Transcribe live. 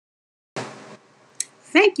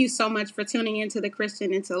Thank you so much for tuning into the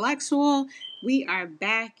Christian Intellectual. We are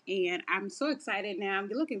back, and I'm so excited now. I'm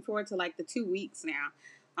looking forward to like the 2 weeks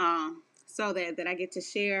now, so that I get to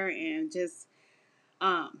share and just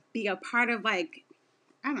be a part of like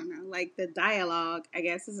I don't know, like the dialogue. I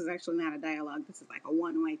guess this is actually not a dialogue. This is like a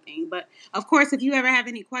one-way thing. But of course, if you ever have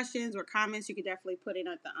any questions or comments, you could definitely put it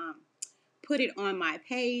at the put it on my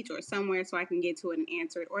page or somewhere so I can get to it and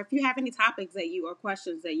answer it. Or if you have any topics that you or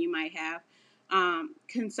questions that you might have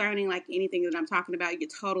concerning like anything that I'm talking about, you can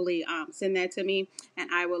totally send that to me and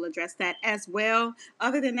I will address that as well.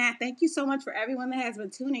 Other than that, thank you so much for everyone that has been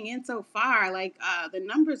tuning in so far. Like the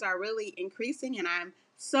numbers are really increasing and I'm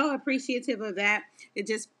so appreciative of that. It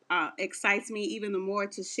just excites me even the more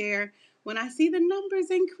to share when I see the numbers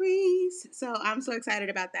increase. So I'm so excited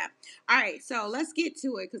about that. All right, so let's get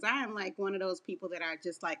to it because I am like one of those people that are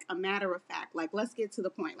just like a matter of fact. Like, let's get to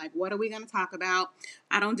the point. Like, what are we going to talk about?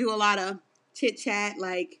 I don't do a lot of chit chat,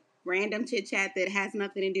 like random chit chat that has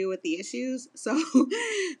nothing to do with the issues. So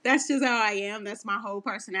that's just how I am. That's my whole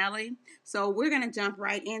personality. So we're going to jump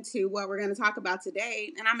right into what we're going to talk about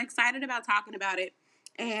today. And I'm excited about talking about it.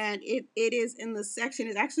 And it is in the section,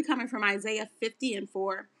 it's actually coming from Isaiah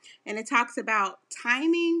 50:4. And it talks about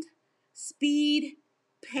timing, speed,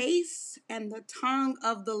 pace, and the tongue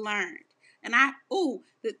of the learned. And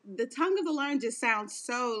the tongue of the learned just sounds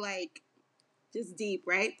so like just deep,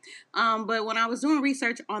 right? But when I was doing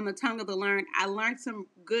research on the tongue of the learned, I learned some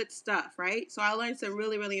good stuff, right? So I learned some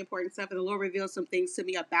really, really important stuff, and the Lord revealed some things to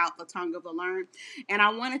me about the tongue of the learned, and I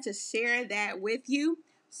wanted to share that with you.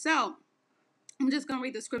 So I'm just going to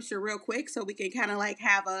read the scripture real quick so we can kind of like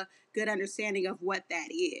have a good understanding of what that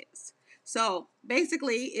is. So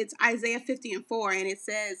basically, it's Isaiah 50:4, and it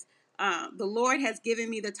says, the Lord has given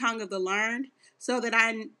me the tongue of the learned so that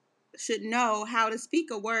I should know how to speak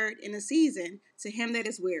a word in a season to him that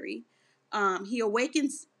is weary. He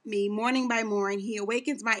awakens me morning by morning. He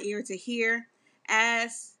awakens my ear to hear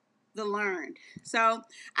as the learned. So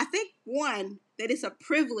I think one, that it's a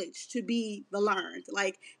privilege to be the learned.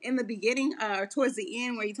 Like in the beginning or towards the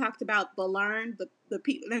end where he talked about the learned, the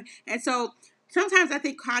people. And so sometimes I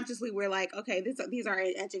think consciously we're like, okay, these are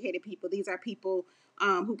educated people. These are people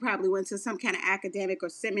who probably went to some kind of academic or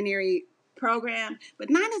seminary program, but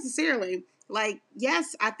not necessarily. Like,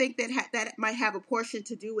 yes, I think that might have a portion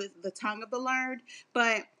to do with the tongue of the learned,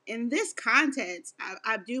 but in this context,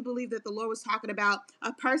 I do believe that the Lord was talking about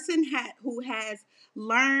a person who has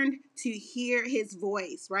learned to hear his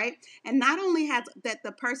voice, right? And not only has that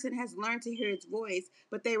the person has learned to hear his voice,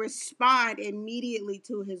 but they respond immediately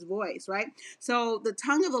to his voice, right? So the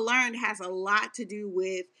tongue of the learned has a lot to do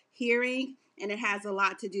with hearing, and it has a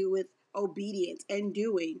lot to do with obedience and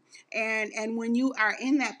doing. And when you are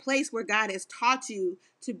in that place where God has taught you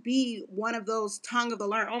to be one of those tongue of the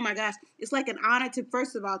learned, oh my gosh, it's like an honor to,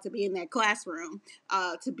 first of all, to be in that classroom,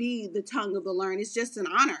 to be the tongue of the learned. It's just an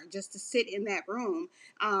honor just to sit in that room,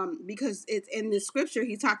 because it's in the scripture.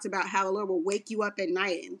 He talks about how the Lord will wake you up at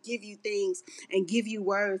night and give you things and give you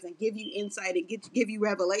words and give you insight and give you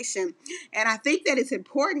revelation. And I think that it's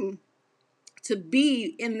important to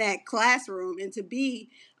be in that classroom and to be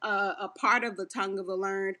a part of the tongue of the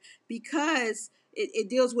learned, because it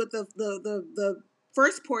deals with the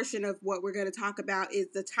first portion of what we're going to talk about is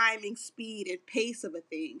the timing, speed, and pace of a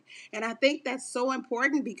thing. And I think that's so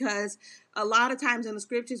important because a lot of times in the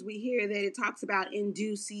scriptures we hear that it talks about in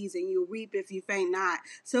due season, you'll reap if you faint not.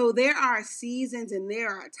 So there are seasons and there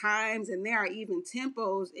are times and there are even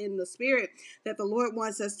tempos in the spirit that the Lord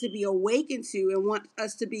wants us to be awakened to and want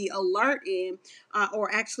us to be alert in, or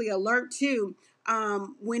actually alert to,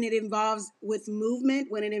 when it involves with movement,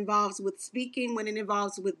 when it involves with speaking, when it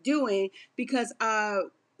involves with doing, because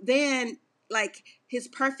then like his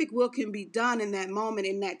perfect will can be done in that moment,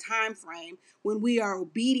 in that time frame, when we are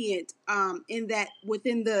obedient, in that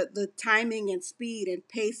within the timing and speed and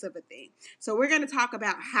pace of a thing. So we're going to talk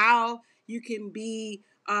about how you can be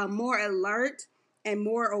more alert and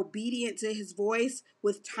more obedient to his voice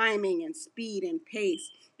with timing and speed and pace.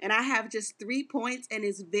 And I have just 3 points, and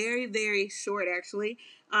it's very, very short, actually.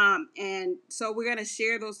 And so we're going to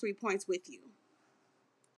share those 3 points with you.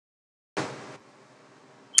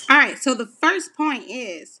 All right, so the first point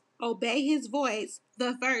is obey his voice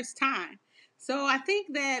the first time. So I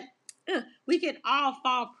think that we can all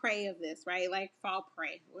fall prey of this, right? Like fall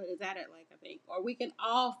prey. What is that like, I think? Or we can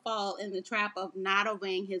all fall in the trap of not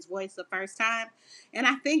obeying his voice the first time. And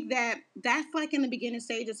I think that that's like in the beginning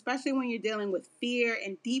stage, especially when you're dealing with fear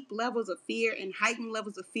and deep levels of fear and heightened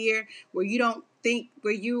levels of fear where you don't think,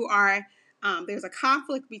 where you are there's a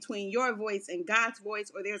conflict between your voice and God's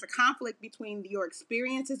voice, or there's a conflict between your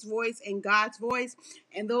experience's voice and God's voice,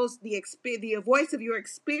 and the voice of your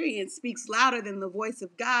experience speaks louder than the voice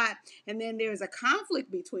of God, and then there's a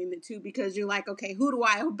conflict between the two because you're like, okay, who do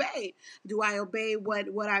I obey? Do I obey what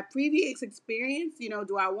I previous experienced?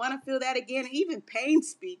 Do I want to feel that again? Even pain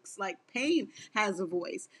speaks. Like pain has a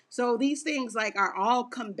voice. So these things like are all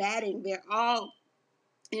combating. They're all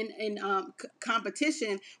in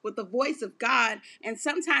competition with the voice of God. And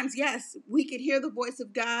sometimes, yes, we can hear the voice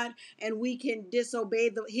of God and we can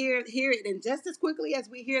disobey hear it. And just as quickly as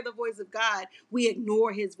we hear the voice of God, we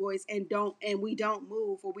ignore his voice and we don't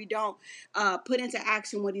move, or we don't put into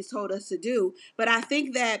action what he's told us to do. But I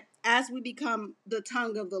think that as we become the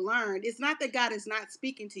tongue of the learned, it's not that God is not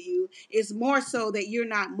speaking to you. It's more so that you're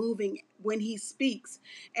not moving when he speaks.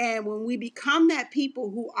 And when we become that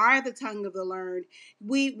people who are the tongue of the learned,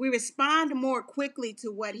 we respond more quickly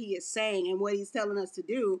to what he is saying and what he's telling us to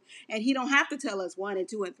do. And he don't have to tell us 1 and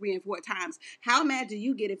 2 and 3 and 4 times. How mad do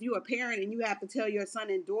you get if you're a parent and you have to tell your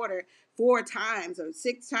son and daughter 4 times or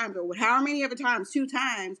 6 times or however many other times, 2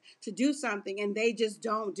 times to do something and they just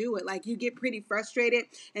don't do it? Like, you get pretty frustrated.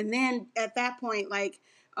 And then at that point, like,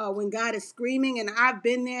 when God is screaming, and I've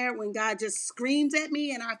been there when God just screams at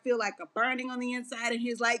me and I feel like a burning on the inside and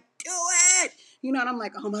he's like, do it, and I'm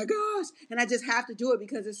like, oh my gosh, and I just have to do it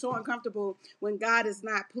because it's so uncomfortable when God is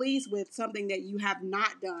not pleased with something that you have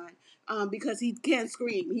not done. Because he can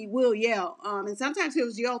scream, he will yell, and sometimes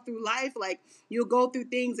he'll yell through life. Like, you'll go through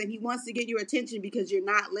things and he wants to get your attention because you're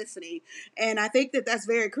not listening. And I think that that's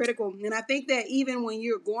very critical. And I think that even when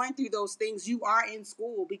you're going through those things, you are in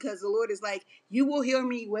school, because the Lord is like, you will hear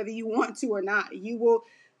me whether you want to or not. You will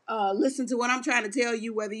listen to what I'm trying to tell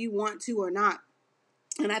you whether you want to or not.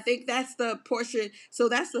 And I think that's the portion. So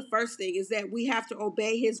that's the first thing, is that we have to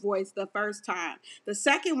obey his voice the first time. The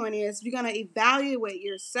second one is you're going to evaluate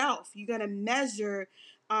yourself. You're going to measure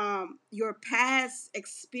your past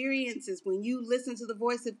experiences when you listen to the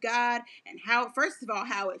voice of God, and how, first of all,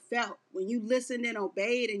 how it felt when you listened and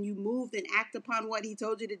obeyed and you moved and act upon what he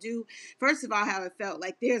told you to do. First of all, how it felt.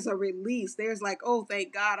 Like, there's a release. There's like, oh,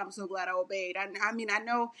 thank God, I'm so glad I obeyed. I mean, I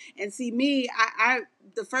know, and see me, I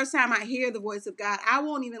the first time I hear the voice of God, I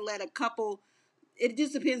won't even let a couple. It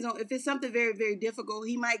just depends on if it's something very, very difficult.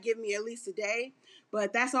 He might give me at least a day,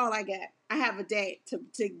 but that's all I got. I have a day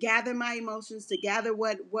to gather my emotions, to gather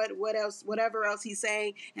what else, whatever else he's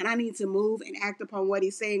saying, and I need to move and act upon what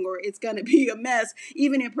he's saying, or it's gonna be a mess.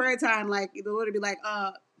 Even in prayer time, like the Lord will be like,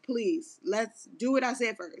 please, let's do what I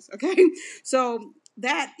said first, okay? So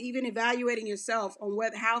that, even evaluating yourself on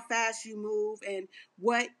how fast you move and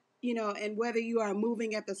what and whether you are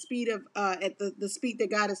moving at the speed of at the speed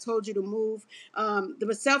that God has told you to move.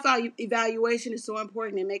 The self evaluation is so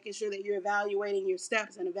important, in making sure that you're evaluating your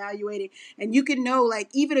steps and evaluating, and you can know, like,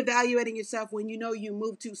 even evaluating yourself when you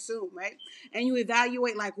move too soon, right? And you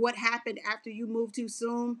evaluate like what happened after you moved too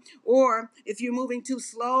soon, or if you're moving too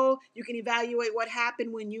slow, you can evaluate what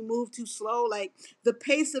happened when you move too slow. Like, the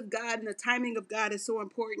pace of God and the timing of God is so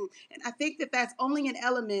important, and I think that that's only an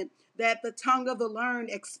element that the tongue of the learned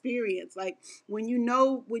experience. Like, when you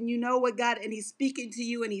know what God, and he's speaking to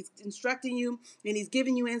you and he's instructing you and he's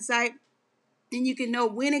giving you insight, and you can know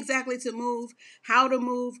when exactly to move, how to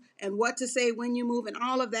move, and what to say when you move. And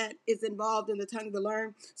all of that is involved in the tongue to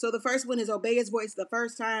learn. So the first one is obey his voice the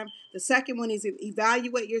first time. The second one is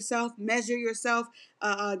evaluate yourself, measure yourself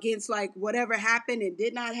against like whatever happened and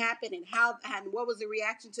did not happen, and how and what was the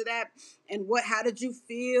reaction to that, and how did you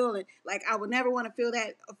feel? And like, I would never want to feel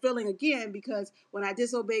that feeling again, because when I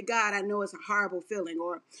disobey God, I know it's a horrible feeling,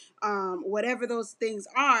 or whatever those things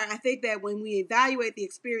are. I think that when we evaluate the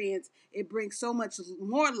experience, it brings so much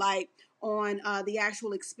more light on the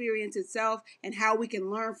actual experience itself and how we can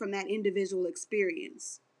learn from that individual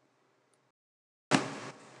experience.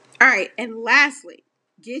 All right, and lastly,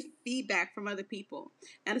 get feedback from other people.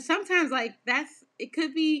 And sometimes, like, it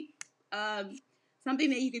could be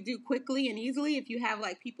something that you could do quickly and easily if you have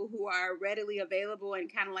like people who are readily available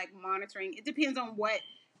and kind of like monitoring. It depends on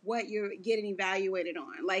what you're getting evaluated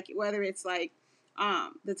on. Like, whether it's like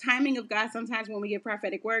the timing of God. Sometimes when we get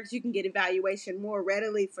prophetic words, you can get evaluation more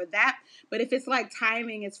readily for that. But if it's like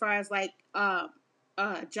timing as far as like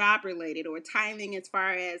job related, or timing as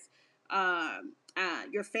far as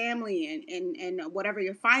your family and whatever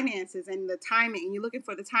your finances, and the timing, and you're looking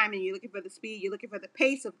for the timing, you're looking for the speed, you're looking for the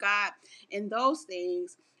pace of God in those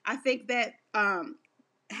things. I think that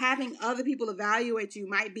having other people evaluate you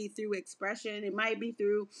might be through expression. It might be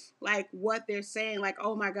through like what they're saying, like,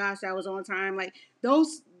 oh my gosh, I was on time. Like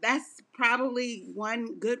that's probably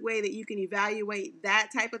one good way that you can evaluate that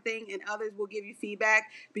type of thing. And others will give you feedback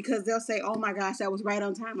because they'll say, oh my gosh, that was right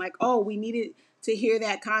on time. Like, oh, we needed to hear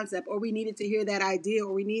that concept, or we needed to hear that idea,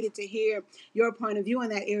 or we needed to hear your point of view in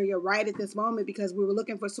that area right at this moment because we were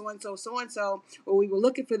looking for so-and-so, or we were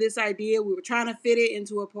looking for this idea. We were trying to fit it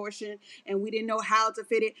into a portion and we didn't know how to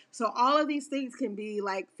fit it. So all of these things can be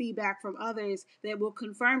like feedback from others that will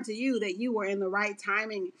confirm to you that you were in the right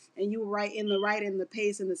timing and you were right in the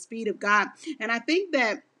pace and the speed of God. And I think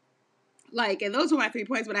that and those are my 3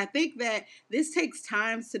 points, but I think that this takes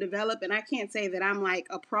time to develop, and I can't say that I'm like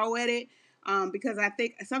a pro at it, because I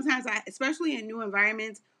think sometimes especially in new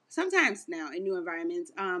environments,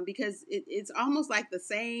 because it's almost like the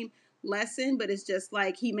same lesson, but it's just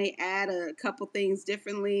like he may add a couple things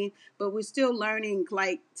differently, but we're still learning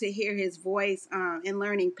like to hear his voice, and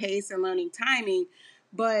learning pace and learning timing.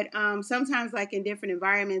 But sometimes like in different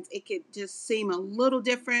environments, it could just seem a little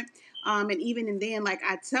different. And even in then, like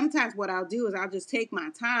sometimes what I'll do is I'll just take my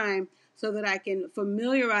time so that I can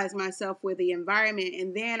familiarize myself with the environment,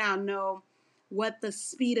 and then I'll know what the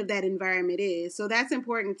speed of that environment is. So that's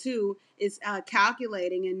important too, is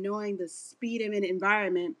calculating and knowing the speed of an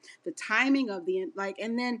environment, the timing of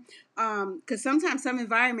and then, because sometimes some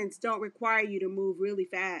environments don't require you to move really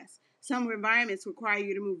fast. Some environments require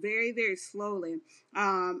you to move very, very slowly,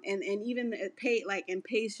 and even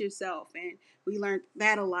pace yourself. And we learned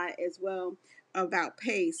that a lot as well about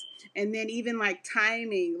pace. And then even like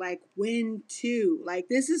timing, like when to, like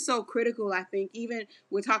this is so critical. I think even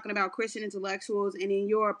we're talking about Christian intellectuals and in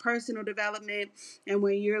your personal development, and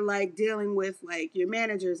when you're like dealing with like your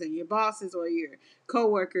managers and your bosses or your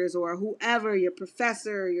coworkers or whoever, your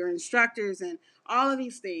professor, your instructors, and all of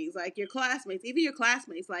these things, like your classmates, even your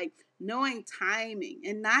classmates, like knowing timing,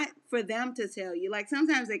 and not for them to tell you. Like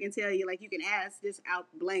sometimes they can tell you, like you can ask this out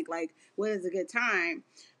blank, like what is a good time?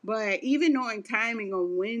 But even knowing timing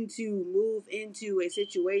on when to move into a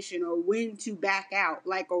situation or when to back out,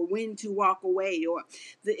 like, or when to walk away, or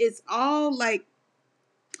it's all like,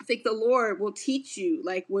 I think the Lord will teach you,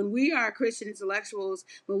 like when we are Christian intellectuals,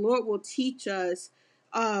 the Lord will teach us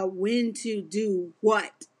when to do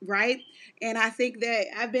what, right? And I think that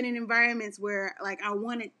I've been in environments where like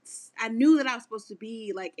I knew that I was supposed to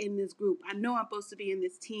be like in this group. I know I'm supposed to be in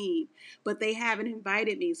this team, but they haven't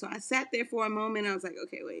invited me. So I sat there for a moment. I was like,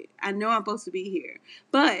 okay, wait, I know I'm supposed to be here,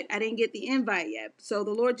 but I didn't get the invite yet. So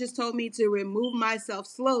the Lord just told me to remove myself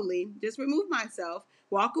slowly, just remove myself,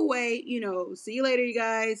 walk away, see you later, you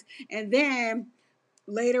guys. And then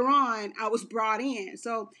later on, I was brought in.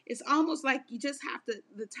 So it's almost like you just have to,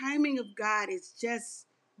 the timing of God is just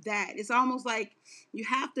that. It's almost like you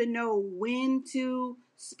have to know when to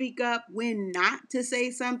speak up, when not to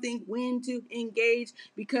say something, when to engage,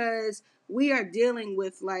 because we are dealing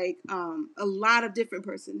with like a lot of different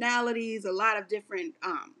personalities, a lot of different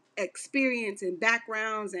experience and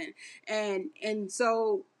backgrounds, and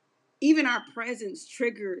so even our presence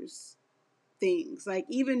triggers things. Like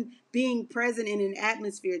even being present in an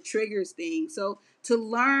atmosphere triggers things. So to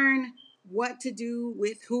learn what to do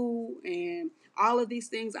with who and all of these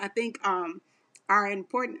things, I think are an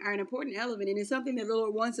important element, and it's something that the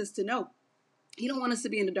Lord wants us to know. He don't want us to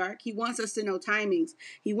be in the dark. He wants us to know timings.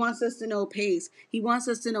 He wants us to know pace. He wants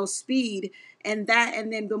us to know speed. And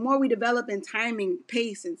then the more we develop in timing,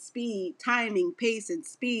 pace, and speed, timing, pace, and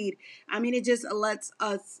speed, I mean, it just lets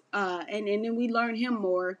us, and then we learn him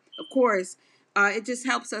more, of course. It just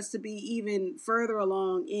helps us to be even further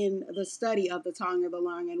along in the study of the tongue of the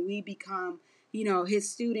learned, and we become, his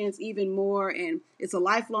students even more. And it's a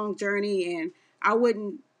lifelong journey, and I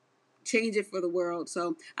wouldn't change it for the world.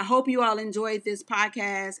 So I hope you all enjoyed this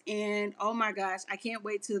podcast, and oh my gosh, I can't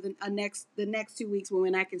wait till the next 2 weeks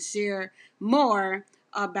when I can share more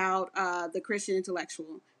about the Christian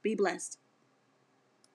intellectual. Be blessed.